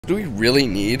Do we really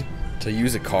need to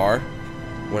use a car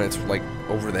when it's like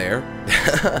over there?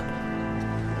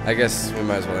 I guess we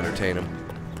might as well entertain him.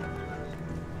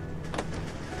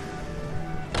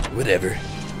 Whatever,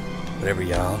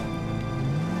 y'all.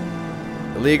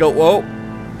 Illegal. Whoa.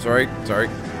 Sorry.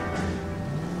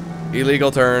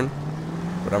 Illegal turn.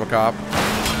 But I'm a cop,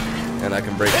 and I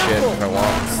can break shit if I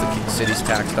want. It's the city's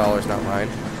tax dollars, not mine.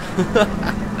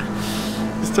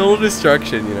 It's total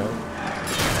destruction, you know.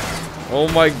 Oh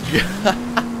my god.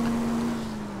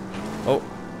 Oh.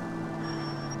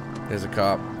 There's a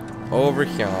cop. Over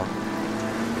here.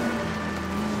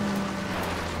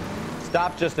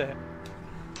 Stop just a...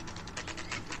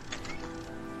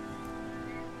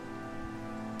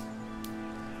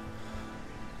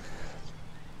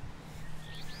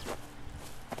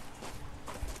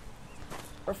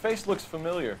 Her face looks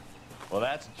familiar. Well,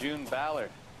 that's June Ballard,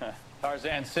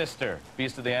 Tarzan's sister,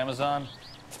 beast of the Amazon.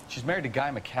 She's married to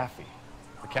Guy McAfee.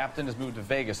 The captain has moved to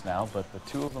Vegas now, but the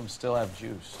two of them still have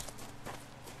juice.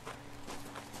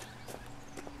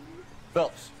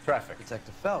 Phelps, traffic.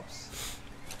 Detective Phelps.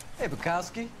 Hey,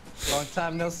 Bukowski. Long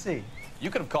time no see.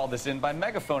 You could have called this in by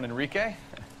megaphone, Enrique.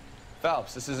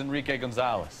 Phelps, this is Enrique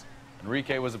Gonzalez.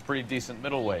 Enrique was a pretty decent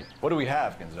middleweight. What do we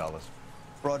have, Gonzalez?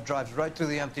 Broad drives right through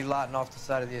the empty lot and off the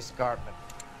side of the escarpment.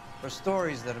 Her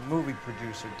story is that a movie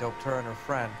producer doped her and her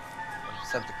friend and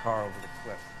sent the car over the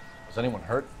cliff. Was anyone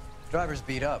hurt? Driver's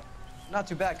beat up. Not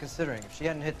too bad considering. If she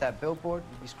hadn't hit that billboard,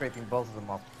 we'd be scraping both of them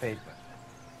off the pavement.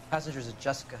 Passenger's a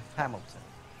Jessica Hamilton.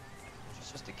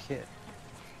 She's just a kid.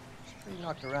 She's pretty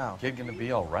knocked around. Kid gonna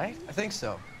be all right? I think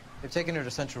so. They've taken her to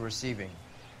central receiving.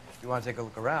 If you want to take a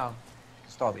look around,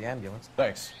 stall the ambulance.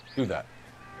 Thanks. Do that.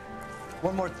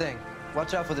 One more thing.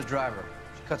 Watch out for the driver.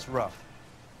 She cuts rough.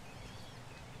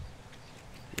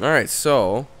 Alright,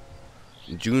 so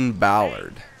June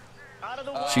Ballard.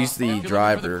 She's the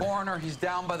driver. He's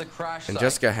down by the crash And site.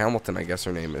 Jessica Hamilton, I guess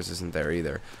her name isn't there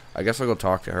either. I guess I'll go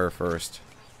talk to her first.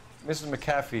 Mrs.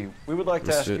 McAfee, we would like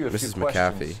to ask you a few Mrs.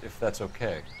 questions, McAfee. if that's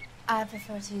okay. I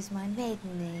prefer to use my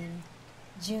maiden name,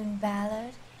 June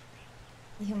Ballard.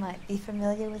 You might be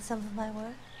familiar with some of my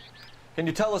work. Can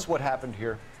you tell us what happened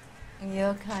here?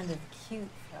 You're kind of cute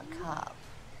for a cop.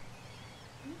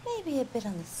 Maybe a bit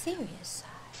on the serious side.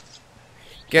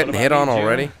 Getting hit on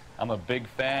already? I'm a big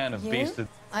fan of You? Beast of...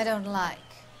 I don't like.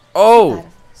 Oh! Side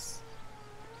of this.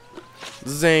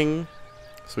 Zing.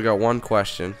 So we got one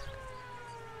question.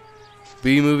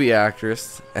 B-movie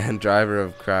actress and driver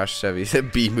of crash Chevy.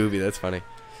 Said B-movie, that's funny.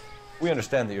 We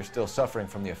understand that you're still suffering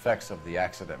from the effects of the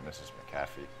accident, Mrs.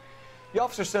 McAfee. The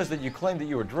officer says that you claimed that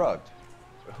you were drugged.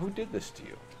 Who did this to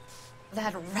you?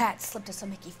 That rat slipped us a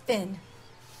Mickey Finn.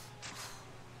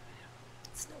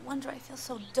 It's no wonder I feel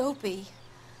so dopey.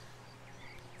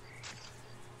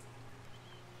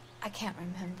 I can't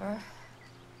remember.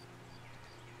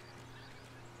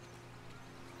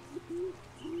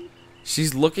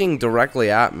 She's looking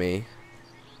directly at me.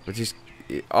 Which is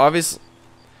obvious.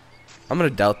 I'm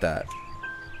gonna doubt that.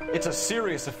 It's a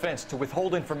serious offense to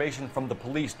withhold information from the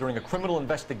police during a criminal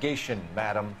investigation,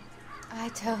 madam. I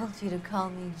told you to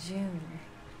call me June.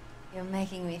 You're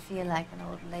making me feel like an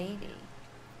old lady.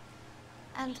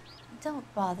 And don't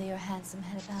bother your handsome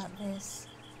head about this.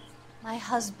 My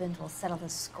husband will settle the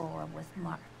score with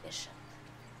Mark Bishop.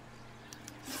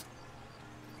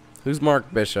 Who's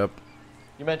Mark Bishop?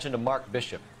 You mentioned a Mark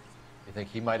Bishop. You think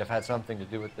he might have had something to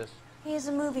do with this? He is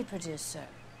a movie producer.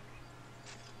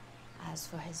 As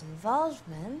for his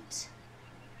involvement,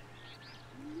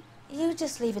 you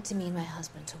just leave it to me and my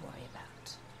husband to worry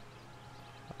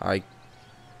about.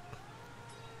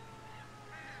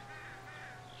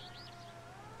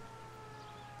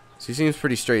 She seems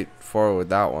pretty straightforward with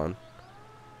that one.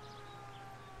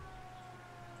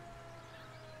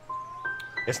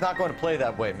 It's not going to play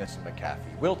that way, Mrs.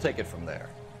 McAfee. We'll take it from there.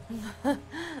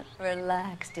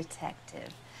 Relax,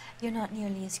 detective. You're not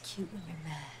nearly as cute when you're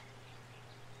mad.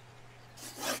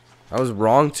 I was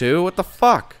wrong too? What the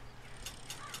fuck?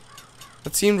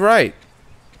 That seemed right.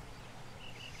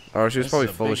 Oh, she was probably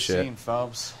full of shit. Scene,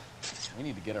 Phelps. We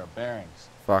need to get our bearings.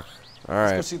 Fuck. Let's go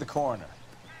Alright. see the coroner.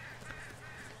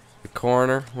 The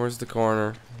coroner? Where's the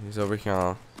coroner? He's over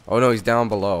here. Oh no, he's down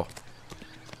below.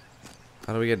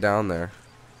 How do we get down there?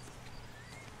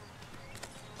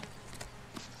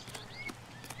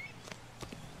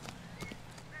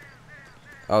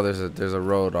 Oh, there's a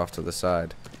road off to the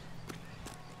side.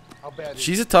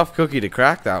 She's a tough cookie to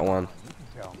crack, that one.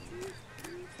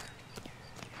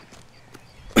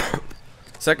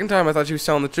 Second time I thought she was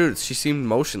telling the truth. She seemed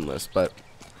motionless, but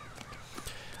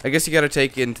I guess you got to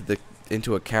take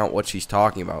into account what she's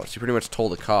talking about. She pretty much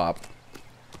told a cop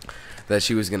that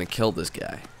she was gonna kill this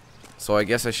guy. So I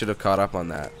guess I should have caught up on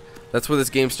that. That's where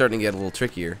this game's starting to get a little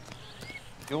trickier.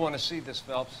 You'll want to see this,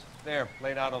 Phelps. There,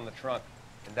 laid out on the trunk.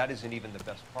 And that isn't even the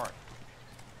best part.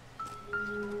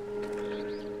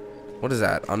 What is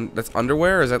that? That's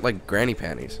underwear, or is that like granny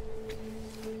panties?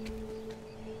 They've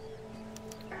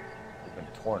been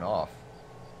torn off.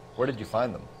 Where did you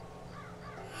find them?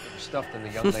 They were stuffed in the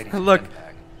young lady's Look.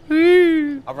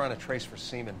 handbag. I'll run a trace for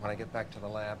semen when I get back to the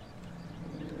lab.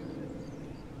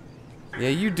 Yeah,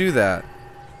 you do that.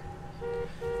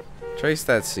 Trace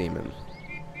that semen.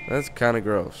 That's kind of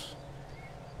gross.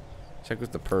 Check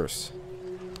with the purse.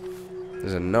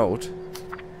 There's a note.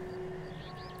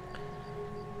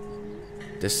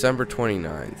 December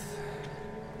 29th.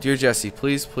 Dear Jesse,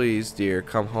 please, please, dear,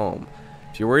 come home.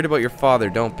 If you're worried about your father,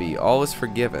 don't be. All is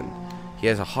forgiven. He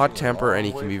has a hot temper and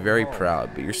he can be very proud,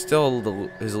 but you're still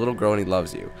his little girl and he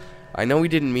loves you. I know he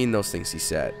didn't mean those things he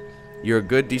said. You're a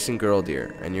good, decent girl,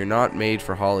 dear, and you're not made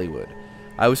for Hollywood.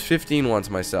 I was 15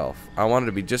 once myself. I wanted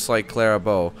to be just like Clara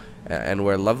Bow and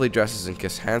wear lovely dresses and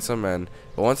kiss handsome men.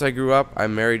 But once I grew up, I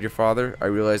married your father. I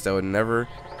realized I would never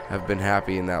have been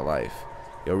happy in that life.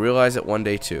 You'll realize it one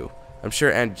day too. I'm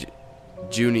sure Aunt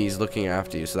Junie's looking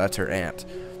after you, so that's her aunt.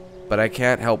 But I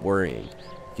can't help worrying.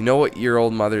 You know what your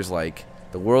old mother's like.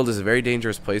 The world is a very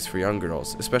dangerous place for young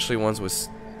girls, especially ones with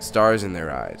stars in their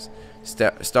eyes.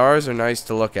 Stars are nice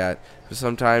to look at, but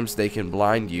sometimes they can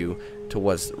blind you to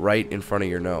what's right in front of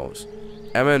your nose.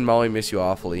 Emma and Molly miss you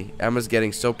awfully. Emma's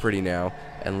getting so pretty now,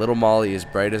 and little Molly is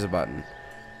bright as a button.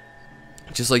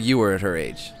 Just like you were at her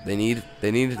age. They need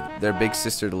their big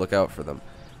sister to look out for them.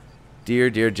 Dear,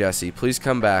 dear Jesse, please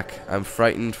come back. I'm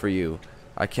frightened for you.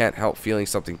 I can't help feeling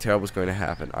something terrible is going to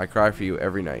happen. I cry for you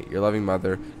every night. Your loving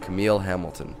mother, Camille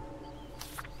Hamilton.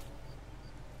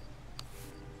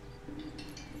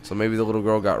 So maybe the little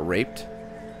girl got raped?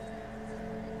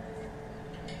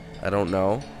 I don't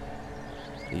know.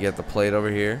 You get the plate over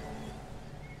here.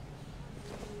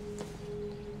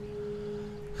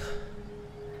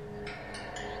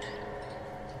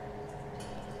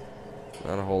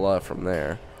 Not a whole lot from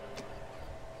there.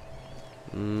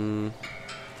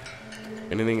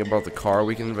 Anything about the car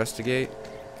we can investigate?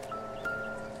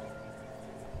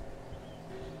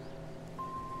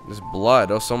 There's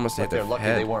blood. Oh, someone must have But hit they're their lucky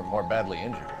head. they weren't more badly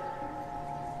injured.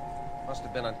 Must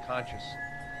have been unconscious.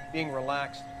 Being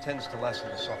relaxed tends to lessen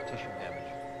the soft tissue damage.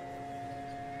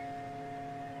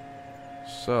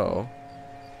 So,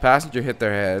 passenger hit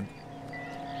their head.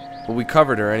 But we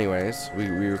covered her anyways. We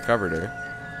recovered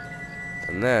her.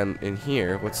 And then, in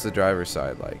here, what's the driver's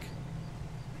side like?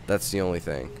 That's the only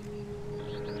thing.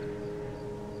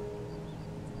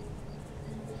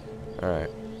 Alright.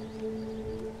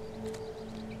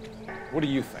 What do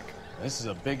you think? This is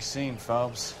a big scene,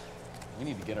 Phelps. We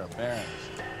need to get our bearings.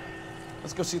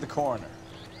 Let's go see the coroner.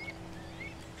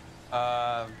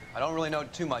 I don't really know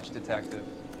too much, Detective.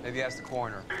 Maybe ask the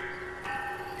coroner.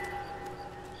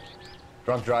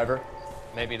 Drunk driver?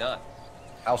 Maybe not.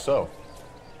 How so?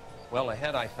 Well, a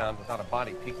head I found without a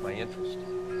body piqued my interest.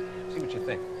 See what you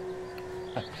think.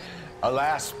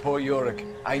 Alas, poor Yorick.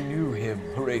 I knew him,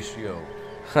 Horatio.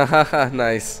 Hahaha,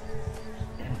 nice.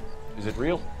 Is it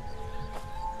real?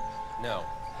 No.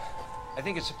 I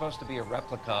think it's supposed to be a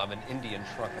replica of an Indian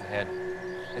shrunken head.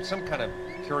 It's some kind of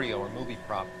curio or movie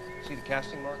prop. See the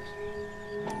casting marks?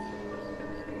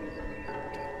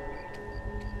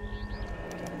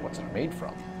 What's it made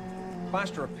from?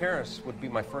 Plaster of Paris would be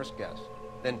my first guess,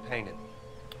 then painted.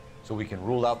 So we can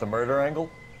rule out the murder angle?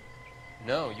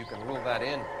 No, you can rule that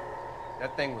in.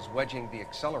 That thing was wedging the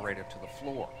accelerator to the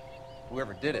floor.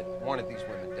 Whoever did it wanted these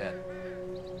women dead.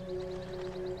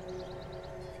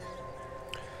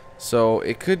 So,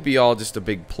 it could be all just a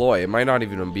big ploy. It might not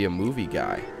even be a movie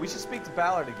guy. We should speak to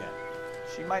Ballard again.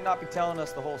 She might not be telling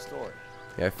us the whole story.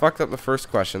 Yeah, I fucked up the first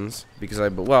questions because I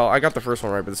got the first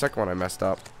one right, but the second one I messed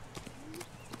up.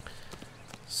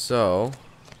 So,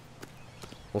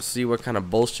 we'll see what kind of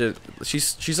bullshit.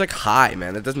 She's like high,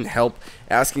 man. It doesn't help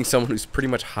asking someone who's pretty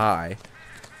much high.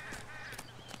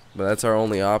 But that's our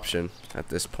only option at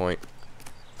this point.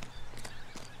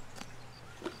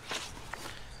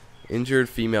 Injured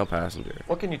female passenger.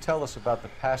 What can you tell us about the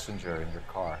passenger in your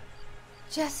car?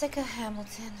 Jessica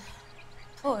Hamilton.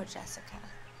 Poor Jessica.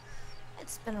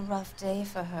 It's been a rough day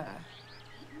for her.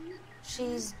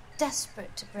 She's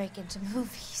desperate to break into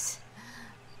movies.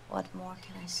 What more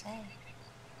can I say?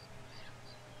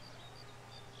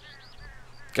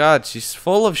 God, she's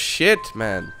full of shit,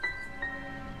 man.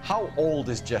 How old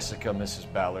is Jessica,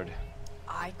 Mrs. Ballard?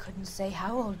 I couldn't say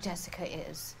how old Jessica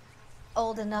is.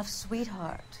 Old enough,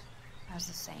 sweetheart, as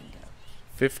the saying goes.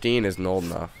 15 isn't old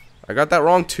enough. I got that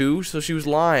wrong too, so she was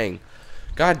lying.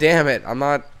 God damn it. I'm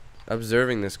not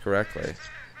observing this correctly.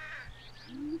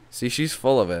 See, she's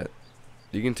full of it.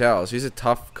 You can tell. She's a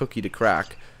tough cookie to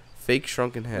crack. Fake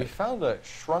shrunken We head. found a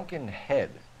shrunken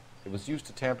head. It was used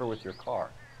to tamper with your car.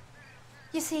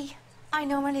 You see, I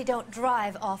normally don't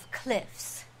drive off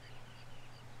cliffs.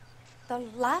 The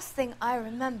last thing I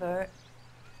remember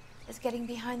is getting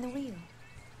behind the wheel.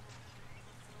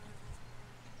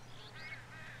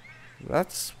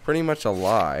 That's pretty much a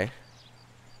lie.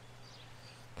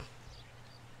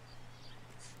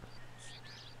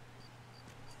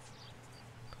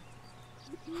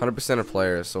 "100% of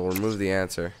players," so we'll remove the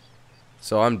answer.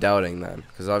 So I'm doubting then,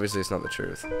 because obviously it's not the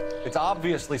truth. It's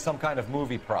obviously some kind of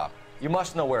movie prop. You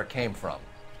must know where it came from.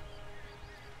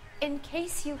 In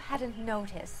case you hadn't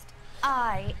noticed,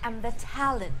 I am the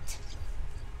talent.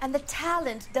 And the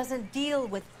talent doesn't deal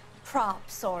with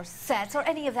props or sets or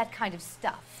any of that kind of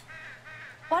stuff.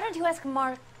 Why don't you ask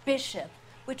Mark Bishop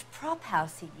which prop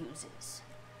house he uses?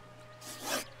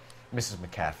 Mrs.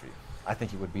 McAfee, I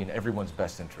think it would be in everyone's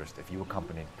best interest if you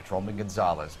accompanied Patrolman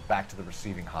Gonzalez back to the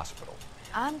receiving hospital.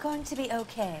 I'm going to be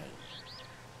okay.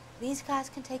 These guys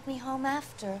can take me home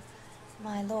after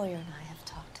my lawyer and I have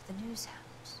talked to the news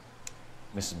hounds.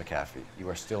 Mrs. McAfee, you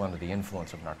are still under the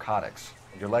influence of narcotics,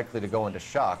 and you're likely to go into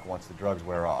shock once the drugs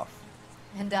wear off.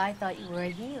 And I thought you were a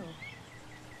heel.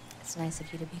 It's nice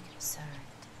of you to be concerned.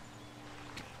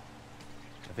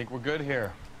 I think we're good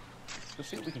here. Let's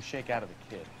see what we can shake out of the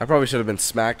kid. I probably should have been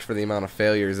smacked for the amount of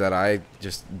failures that I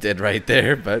just did right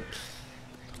there, but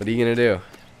what are you gonna do?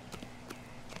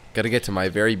 Gotta get to my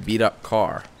very beat up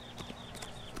car.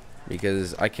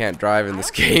 Because I can't drive in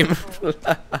this game.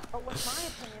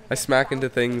 I smack into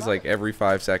things like every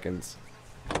 5 seconds.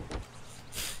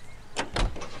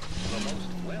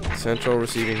 Central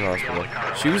Receiving Hospital.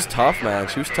 She was tough, man.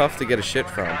 She was tough to get a shit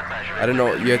from. I don't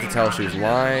know. You had to tell if she was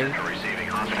lying,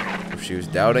 if she was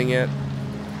doubting it.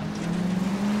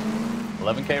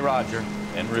 11K Roger,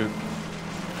 en route.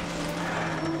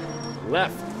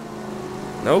 Left.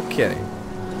 No kidding.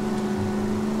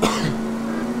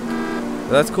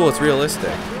 That's cool. It's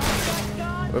realistic.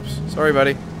 Whoops. Sorry,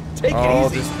 buddy. I'll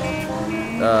just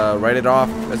write it off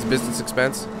as a business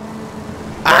expense.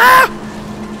 Ah!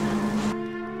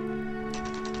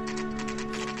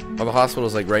 Oh, the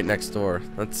hospital's like right next door.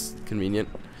 That's convenient.